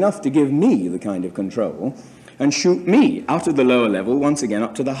 was enough to give me the kind of control and shoot me out of the lower level once again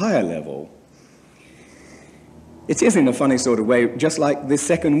up to the higher level. It is, in a funny sort of way, just like this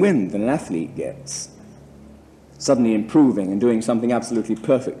second wind that an athlete gets, suddenly improving and doing something absolutely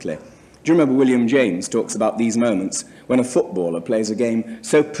perfectly. Do you remember William James talks about these moments when a footballer plays a game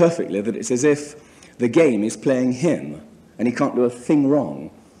so perfectly that it's as if the game is playing him and he can't do a thing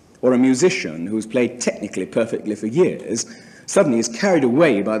wrong? Or a musician who's played technically perfectly for years suddenly is carried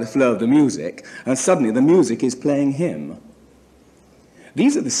away by the flow of the music, and suddenly the music is playing him.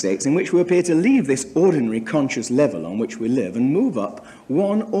 These are the states in which we appear to leave this ordinary conscious level on which we live and move up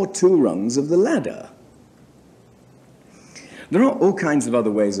 1 or 2 rungs of the ladder. There are all kinds of other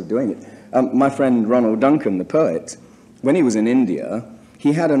ways of doing it. My friend Ronald Duncan, the poet, when he was in India,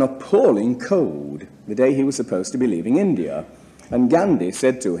 he had an appalling cold the day he was supposed to be leaving India. And Gandhi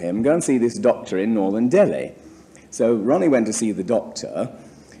said to him, go and see this doctor in northern Delhi. So Ronnie went to see the doctor,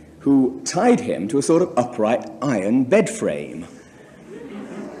 who tied him to a sort of upright iron bed frame.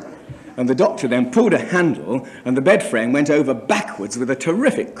 And the doctor then pulled a handle, and the bed frame went over backwards with a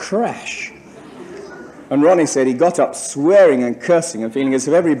terrific crash. And Ronnie said he got up swearing and cursing and feeling as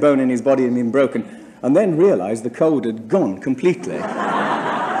if every bone in his body had been broken, and then realized the cold had gone completely.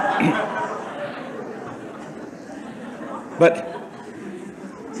 But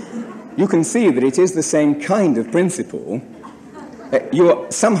you can see that it is the same kind of principle. You're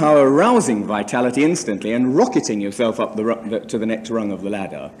somehow arousing vitality instantly and rocketing yourself up to the next rung of the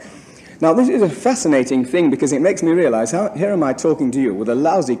ladder. Now, this is a fascinating thing because it makes me realize how here am I talking to you with a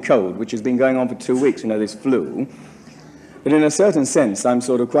lousy cold which has been going on for 2 weeks, this flu. But in a certain sense, I'm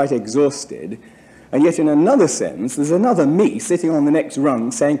sort of quite exhausted. And yet in another sense, there's another me sitting on the next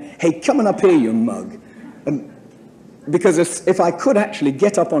rung saying, hey, come on up here, you mug. Because if I could actually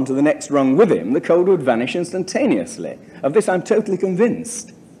get up onto the next rung with him, the cold would vanish instantaneously. Of this I'm totally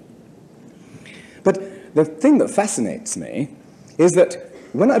convinced. But the thing that fascinates me is that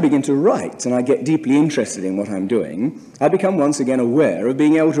when I begin to write and I get deeply interested in what I'm doing, I become once again aware of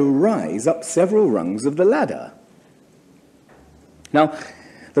being able to rise up several rungs of the ladder. Now,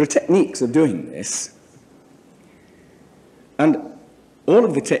 there are techniques of doing this, and all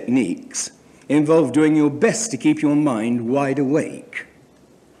of the techniques involve doing your best to keep your mind wide awake.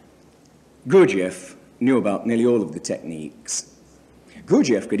 Gurdjieff knew about nearly all of the techniques.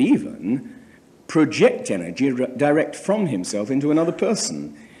 Gurdjieff could even project energy direct from himself into another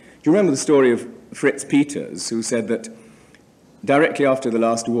person. Do you remember the story of Fritz Peters, who said that directly after the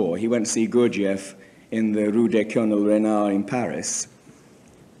last war, he went to see Gurdjieff in the Rue des Colonel Renard in Paris,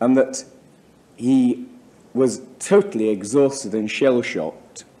 and that he was totally exhausted and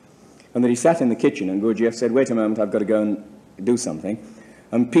shell-shocked, and that he sat in the kitchen, and Gurdjieff said, "Wait a moment, I've got to go and do something."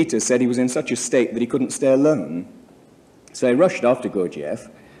 And Peter said he was in such a state that he couldn't stay alone. So he rushed after Gurdjieff,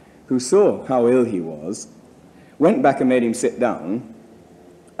 who saw how ill he was, went back and made him sit down,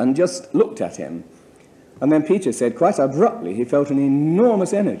 and just looked at him. And then Peter said, quite abruptly, he felt an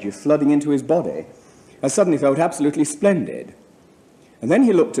enormous energy flooding into his body, and suddenly felt absolutely splendid. And then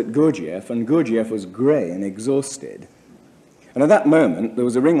he looked at Gurdjieff, and Gurdjieff was grey and exhausted. And at that moment, there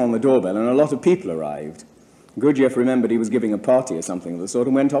was a ring on the doorbell, and a lot of people arrived. Gurdjieff remembered he was giving a party or something of the sort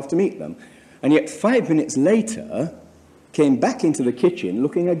and went off to meet them. And yet 5 minutes later, came back into the kitchen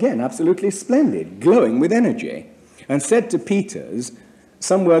looking again absolutely splendid, glowing with energy, and said to Peters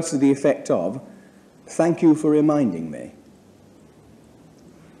some words to the effect of, "Thank you for reminding me."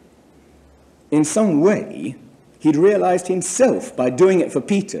 In some way, he'd realized himself by doing it for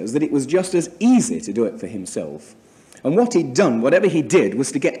Peters that it was just as easy to do it for himself. And what he'd done, whatever he did,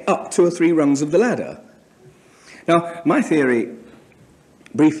 was to get up 2 or 3 rungs of the ladder. Now, my theory,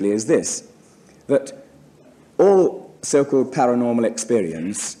 briefly, is this, that all so-called paranormal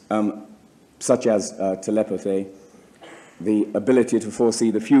experience, such as telepathy, the ability to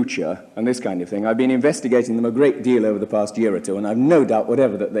foresee the future, and this kind of thing, I've been investigating them a great deal over the past year or two, and I've no doubt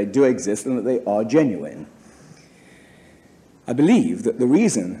whatever that they do exist and that they are genuine. I believe that the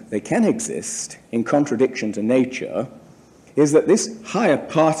reason they can exist, in contradiction to nature, is that this higher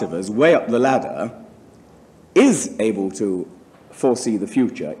part of us, way up the ladder, is able to foresee the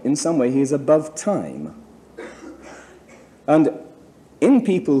future. In some way, he is above time. And in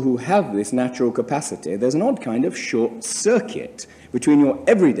people who have this natural capacity, there's an odd kind of short circuit between your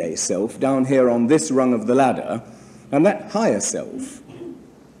everyday self down here on this rung of the ladder and that higher self.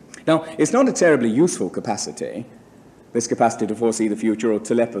 Now, it's not a terribly useful capacity, this capacity to foresee the future or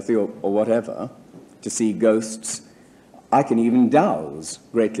telepathy or whatever, to see ghosts. I can even dowse,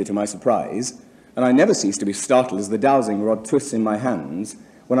 greatly to my surprise, and I never cease to be startled as the dowsing rod twists in my hands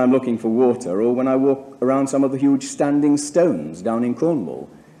when I'm looking for water or when I walk around some of the huge standing stones down in Cornwall.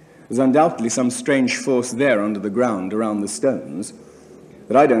 There's undoubtedly some strange force there under the ground around the stones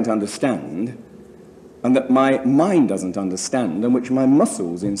that I don't understand, and that my mind doesn't understand, and which my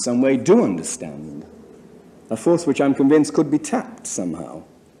muscles in some way do understand. A force which I'm convinced could be tapped somehow.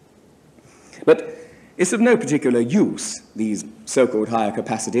 But it's of no particular use, these so-called higher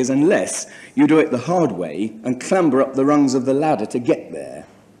capacities, unless you do it the hard way and clamber up the rungs of the ladder to get there.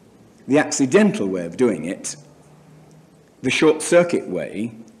 The accidental way of doing it, the short-circuit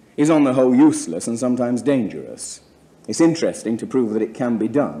way, is on the whole useless and sometimes dangerous. It's interesting to prove that it can be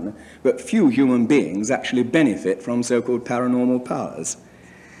done, but few human beings actually benefit from so-called paranormal powers.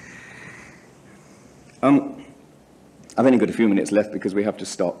 I've only got a few minutes left because we have to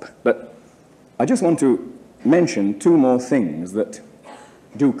stop, but I just want to mention 2 more things that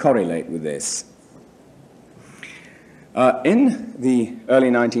do correlate with this. In the early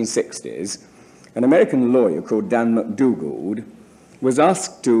 1960s, an American lawyer called Dan McDougald was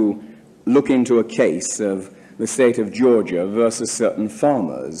asked to look into a case of the state of Georgia versus certain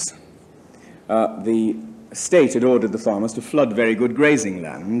farmers. The state had ordered the farmers to flood very good grazing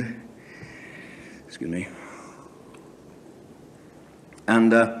land. Excuse me.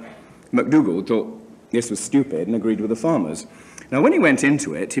 And McDougald thought this was stupid and agreed with the farmers. Now, when he went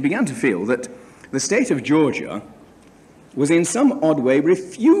into it, he began to feel that the state of Georgia was in some odd way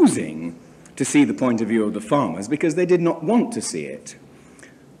refusing to see the point of view of the farmers because they did not want to see it.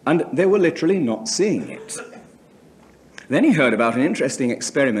 And they were literally not seeing it. Then he heard about an interesting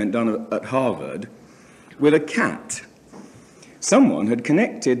experiment done at Harvard with a cat. Someone had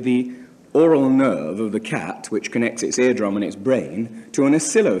connected the oral nerve of the cat, which connects its eardrum and its brain, to an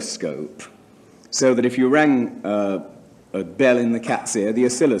oscilloscope, so that if you rang a bell in the cat's ear, the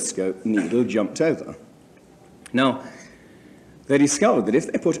oscilloscope needle jumped over. Now, they discovered that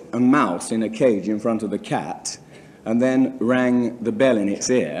if they put a mouse in a cage in front of the cat and then rang the bell in its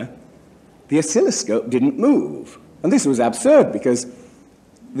ear, the oscilloscope didn't move. And this was absurd because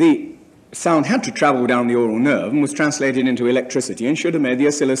the sound had to travel down the oral nerve and was translated into electricity and should have made the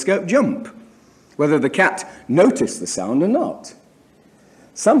oscilloscope jump, whether the cat noticed the sound or not.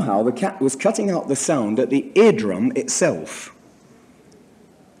 Somehow the cat was cutting out the sound at the eardrum itself,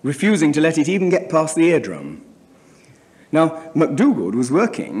 refusing to let it even get past the eardrum. Now, McDougald was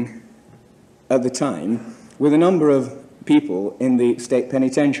working at the time with a number of people in the state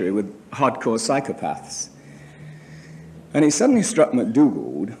penitentiary with hardcore psychopaths. And it suddenly struck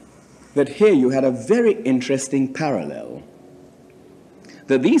McDougald that here you had a very interesting parallel.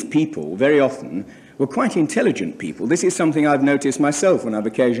 That these people, very often, were quite intelligent people. This is something I've noticed myself when I've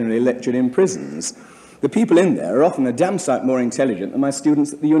occasionally lectured in prisons. the people in there are often a damn sight more intelligent than my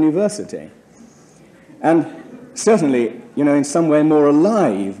students at the university. And certainly, you know, in some way more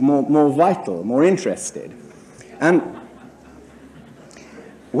alive, more vital, more interested. And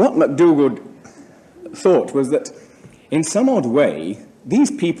what McDougall thought was that in some odd way,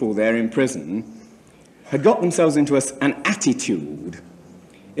 these people there in prison had got themselves into an attitude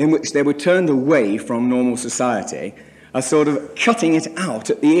in which they were turned away from normal society, a sort of cutting it out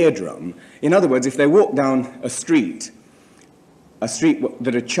at the eardrum. In other words, if they walked down a street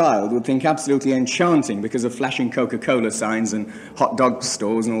that a child would think absolutely enchanting because of flashing Coca-Cola signs and hot dog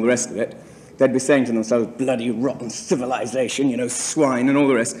stores and all the rest of it, they'd be saying to themselves, bloody rotten civilization, you know, swine and all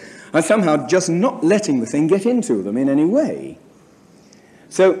the rest, and somehow just not letting the thing get into them in any way.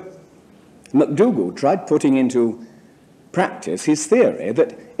 So McDougall tried putting into practice his theory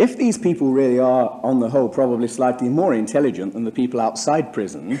that if these people really are, on the whole, probably slightly more intelligent than the people outside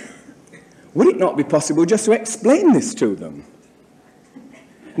prison, would it not be possible just to explain this to them?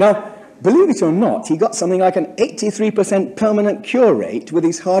 Now, believe it or not, he got something like an 83% permanent cure rate with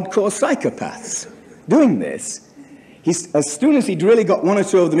these hardcore psychopaths doing this. As soon as he'd really got one or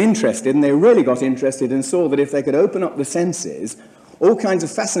two of them interested, and they really got interested and saw that if they could open up the senses, all kinds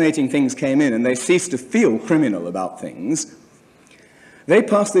of fascinating things came in and they ceased to feel criminal about things, they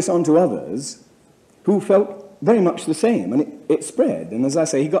passed this on to others who felt very much the same, and it spread. And as I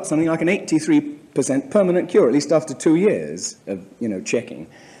say, he got something like an 83% permanent cure, at least after 2 years of, you know, checking.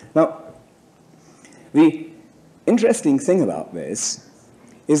 Now, the interesting thing about this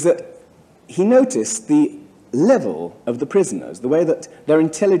is that he noticed the level of the prisoners, the way that their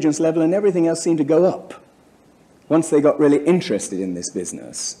intelligence level and everything else seemed to go up once they got really interested in this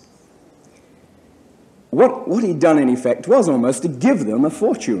business. What he'd done, in effect, was almost to give them a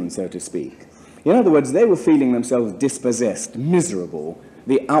fortune, so to speak. In other words, they were feeling themselves dispossessed, miserable,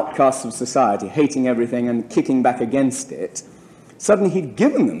 the outcasts of society, hating everything and kicking back against it. Suddenly he'd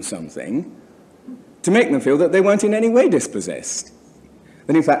given them something to make them feel that they weren't in any way dispossessed.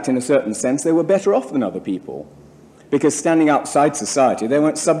 That, in fact, in a certain sense, they were better off than other people, because standing outside society, they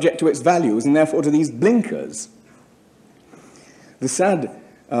weren't subject to its values and therefore to these blinkers. The sad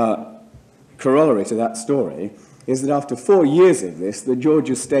corollary to that story is that after 4 years of this, the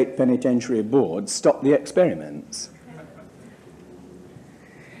Georgia State Penitentiary Board stopped the experiments.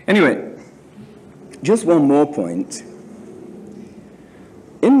 Anyway, just one more point.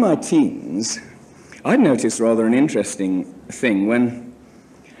 In my teens, I noticed rather an interesting thing when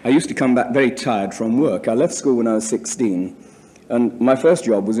I used to come back very tired from work. I left school when I was 16, and my first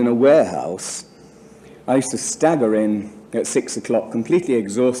job was in a warehouse. I used to stagger in at 6 o'clock, completely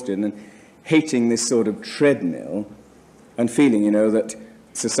exhausted and hating this sort of treadmill and feeling, you know, that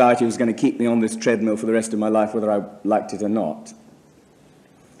society was going to keep me on this treadmill for the rest of my life, whether I liked it or not.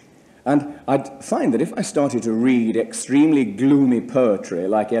 And I'd find that if I started to read extremely gloomy poetry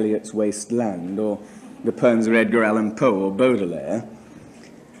like Eliot's Waste Land or the poems of Edgar Allan Poe or Baudelaire,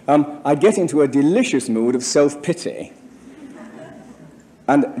 I'd get into a delicious mood of self-pity.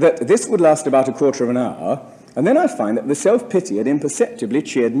 And that this would last about a quarter of an hour, and then I'd find that the self-pity had imperceptibly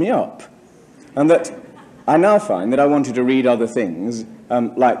cheered me up. And that I now find that I wanted to read other things,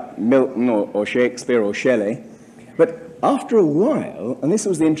 like Milton or Shakespeare or Shelley. But after a while, and this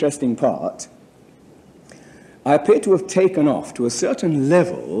was the interesting part, I appeared to have taken off to a certain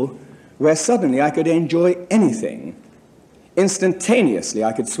level where suddenly I could enjoy anything. Instantaneously,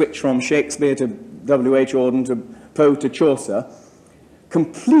 I could switch from Shakespeare to W.H. Auden to Poe to Chaucer,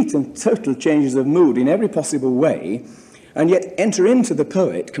 complete and total changes of mood in every possible way, and yet enter into the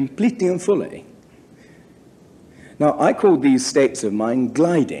poet completely and fully. Now, I called these states of mind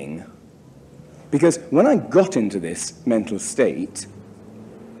gliding, because when I got into this mental state,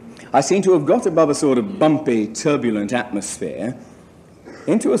 I seemed to have got above a sort of bumpy, turbulent atmosphere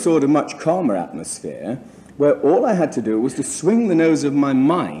into a sort of much calmer atmosphere, where all I had to do was to swing the nose of my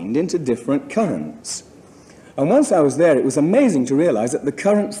mind into different currents. And once I was there, it was amazing to realize that the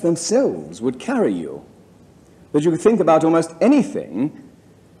currents themselves would carry you, that you could think about almost anything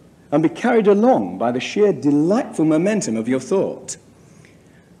and be carried along by the sheer delightful momentum of your thought.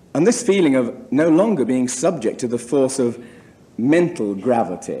 And this feeling of no longer being subject to the force of mental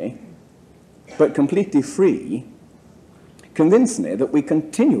gravity, but completely free, convinced me that we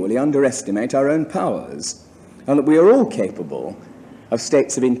continually underestimate our own powers, and that we are all capable of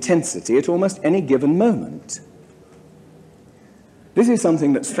states of intensity at almost any given moment. This is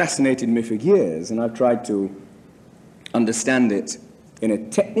something that's fascinated me for years, and I've tried to understand it in a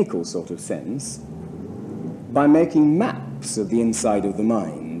technical sort of sense by making maps of the inside of the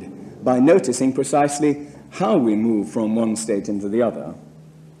mind, by noticing precisely how we move from one state into the other.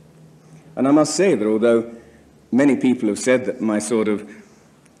 And I must say that although many people have said that my sort of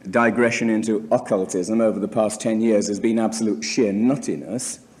digression into occultism over the past 10 years has been absolute sheer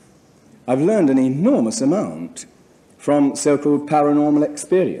nuttiness, I've learned an enormous amount from so-called paranormal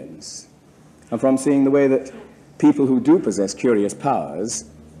experience, and from seeing the way that people who do possess curious powers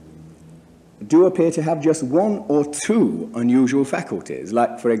do appear to have just one or two unusual faculties,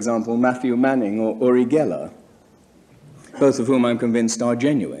 like, for example, Matthew Manning or Uri Geller, both of whom I'm convinced are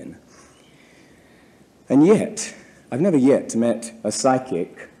genuine. And yet, I've never yet met a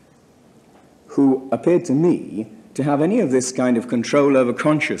psychic who appeared to me to have any of this kind of control over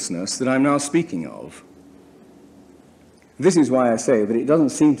consciousness that I'm now speaking of. This is why I say that it doesn't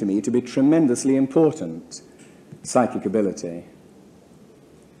seem to me to be tremendously important, psychic ability.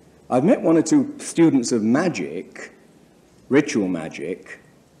 I've met one or two students of magic, ritual magic,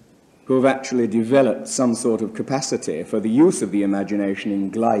 who have actually developed some sort of capacity for the use of the imagination in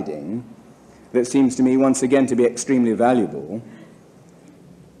gliding that seems to me once again to be extremely valuable,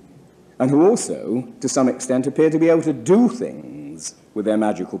 and who also, to some extent, appear to be able to do things with their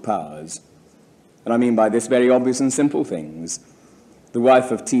magical powers. And I mean by this very obvious and simple things. The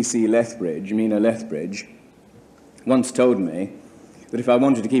wife of T.C. Lethbridge, Mina Lethbridge, once told me that if I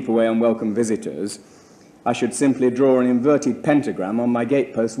wanted to keep away unwelcome visitors, I should simply draw an inverted pentagram on my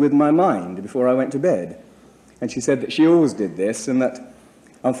gatepost with my mind before I went to bed. And she said that she always did this, and that,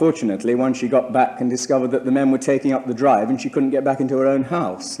 unfortunately, once she got back and discovered that the men were taking up the drive and she couldn't get back into her own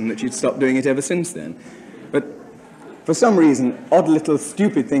house, and that she'd stopped doing it ever since then. But for some reason, odd little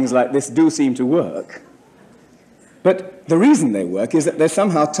stupid things like this do seem to work. But the reason they work is that they're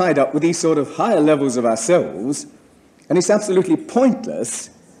somehow tied up with these sort of higher levels of ourselves, and it's absolutely pointless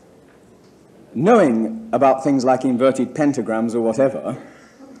knowing about things like inverted pentagrams or whatever,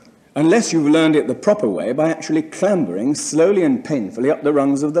 unless you've learned it the proper way by actually clambering slowly and painfully up the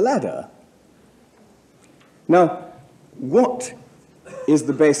rungs of the ladder. Now, what is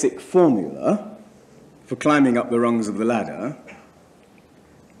the basic formula for climbing up the rungs of the ladder?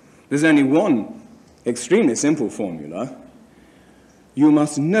 There's only one extremely simple formula. You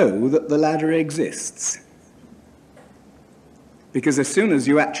must know that the ladder exists. Because as soon as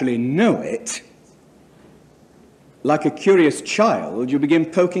you actually know it, like a curious child, you begin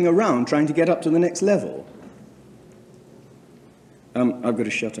poking around trying to get up to the next level. I've got to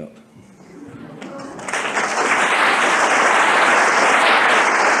shut up.